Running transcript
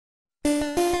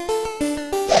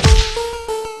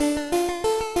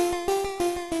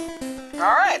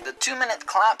2-minute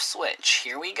clap switch.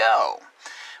 Here we go.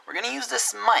 We're going to use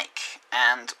this mic,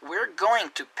 and we're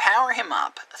going to power him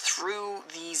up through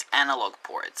these analog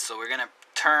ports. So we're going to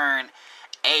turn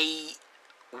A1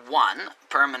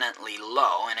 permanently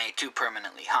low and A2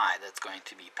 permanently high. That's going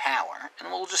to be power. And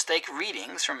we'll just take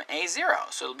readings from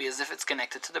A0, so it'll be as if it's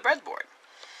connected to the breadboard.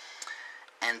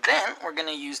 And then we're going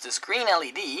to use this green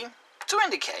LED to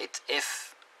indicate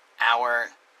if our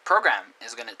program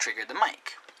is going to trigger the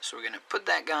mic. So we're going to put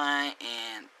that guy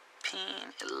in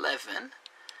pin 11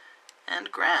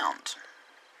 and ground.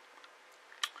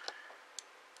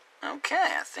 Okay,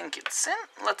 I think it's in.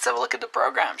 Let's have a look at the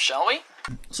program, shall we?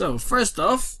 So first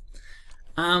off,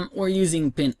 we're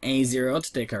using pin A0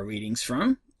 to take our readings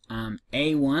from.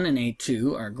 A1 and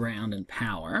A2 are ground and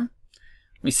power.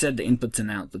 We set the inputs and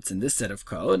outputs in this set of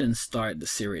code and start the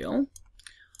serial,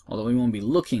 although we won't be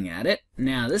looking at it.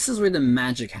 Now this is where the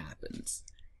magic happens.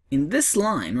 In this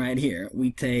line right here,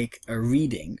 we take a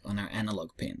reading on our analog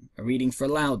pin, a reading for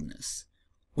loudness.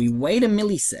 We wait a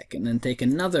millisecond and take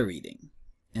another reading.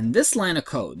 And this line of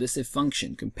code, this if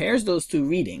function, compares those two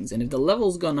readings, and if the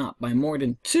level's gone up by more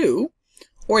than 2,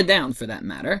 or down for that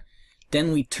matter,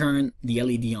 then we turn the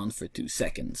LED on for 2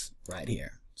 seconds right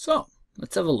here. So,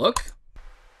 let's have a look.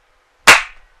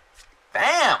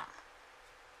 Bam!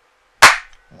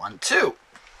 1, 2.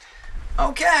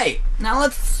 Okay, now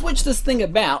let's switch this thing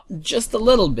about just a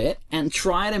little bit and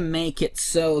try to make it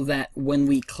so that when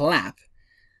we clap,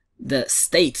 the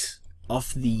state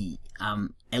of the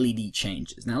LED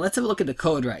changes. Now let's have a look at the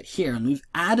code right here, and we've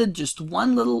added just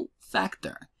one little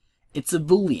factor. It's a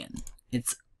boolean.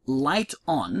 It's light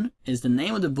on is the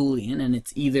name of the boolean, and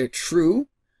it's either true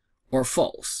or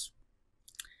false.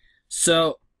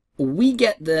 So we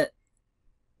get the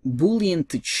boolean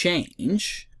to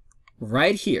change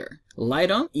right here.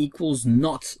 Light on equals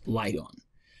not light on.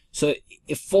 So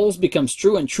if false becomes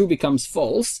true and true becomes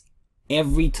false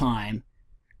every time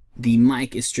the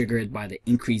mic is triggered by the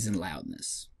increase in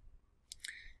loudness.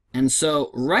 And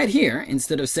so right here,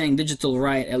 instead of saying digital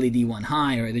write LED 1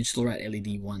 high or digital write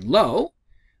LED 1 low,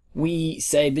 we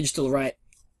say digital write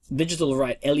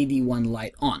LED 1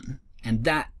 light on. And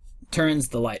that turns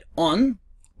the light on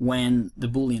when the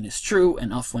boolean is true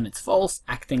and off when it's false,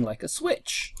 acting like a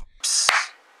switch.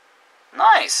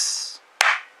 Nice.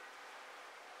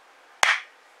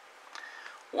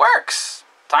 Works.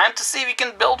 Time to see if you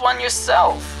can build one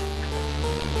yourself.